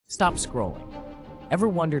Stop scrolling. Ever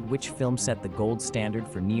wondered which film set the gold standard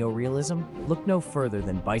for neorealism? Look no further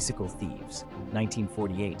than Bicycle Thieves,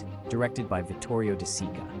 1948, directed by Vittorio De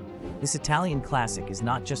Sica. This Italian classic is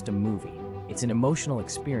not just a movie, it's an emotional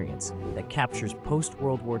experience that captures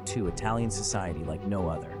post-World War II Italian society like no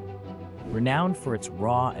other. Renowned for its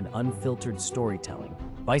raw and unfiltered storytelling,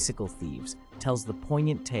 Bicycle Thieves tells the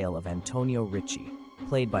poignant tale of Antonio Ricci,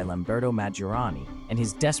 played by Lamberto Maggiorani, and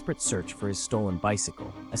his desperate search for his stolen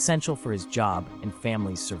bicycle, essential for his job and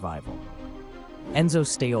family's survival. Enzo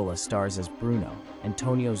Staiola stars as Bruno,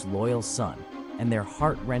 Antonio's loyal son, and their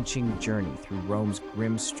heart-wrenching journey through Rome's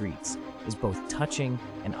grim streets is both touching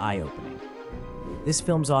and eye-opening. This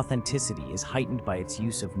film's authenticity is heightened by its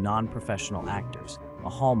use of non-professional actors, a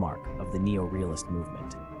hallmark of the neorealist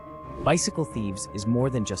movement. Bicycle Thieves is more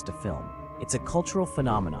than just a film. It's a cultural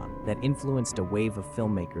phenomenon that influenced a wave of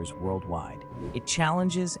filmmakers worldwide. It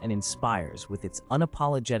challenges and inspires with its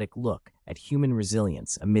unapologetic look at human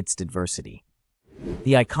resilience amidst adversity.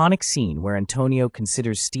 The iconic scene where Antonio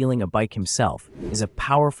considers stealing a bike himself is a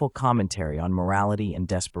powerful commentary on morality and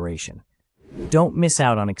desperation. Don't miss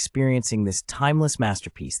out on experiencing this timeless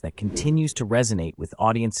masterpiece that continues to resonate with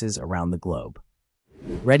audiences around the globe.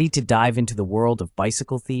 Ready to dive into the world of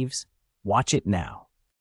Bicycle Thieves? Watch it now.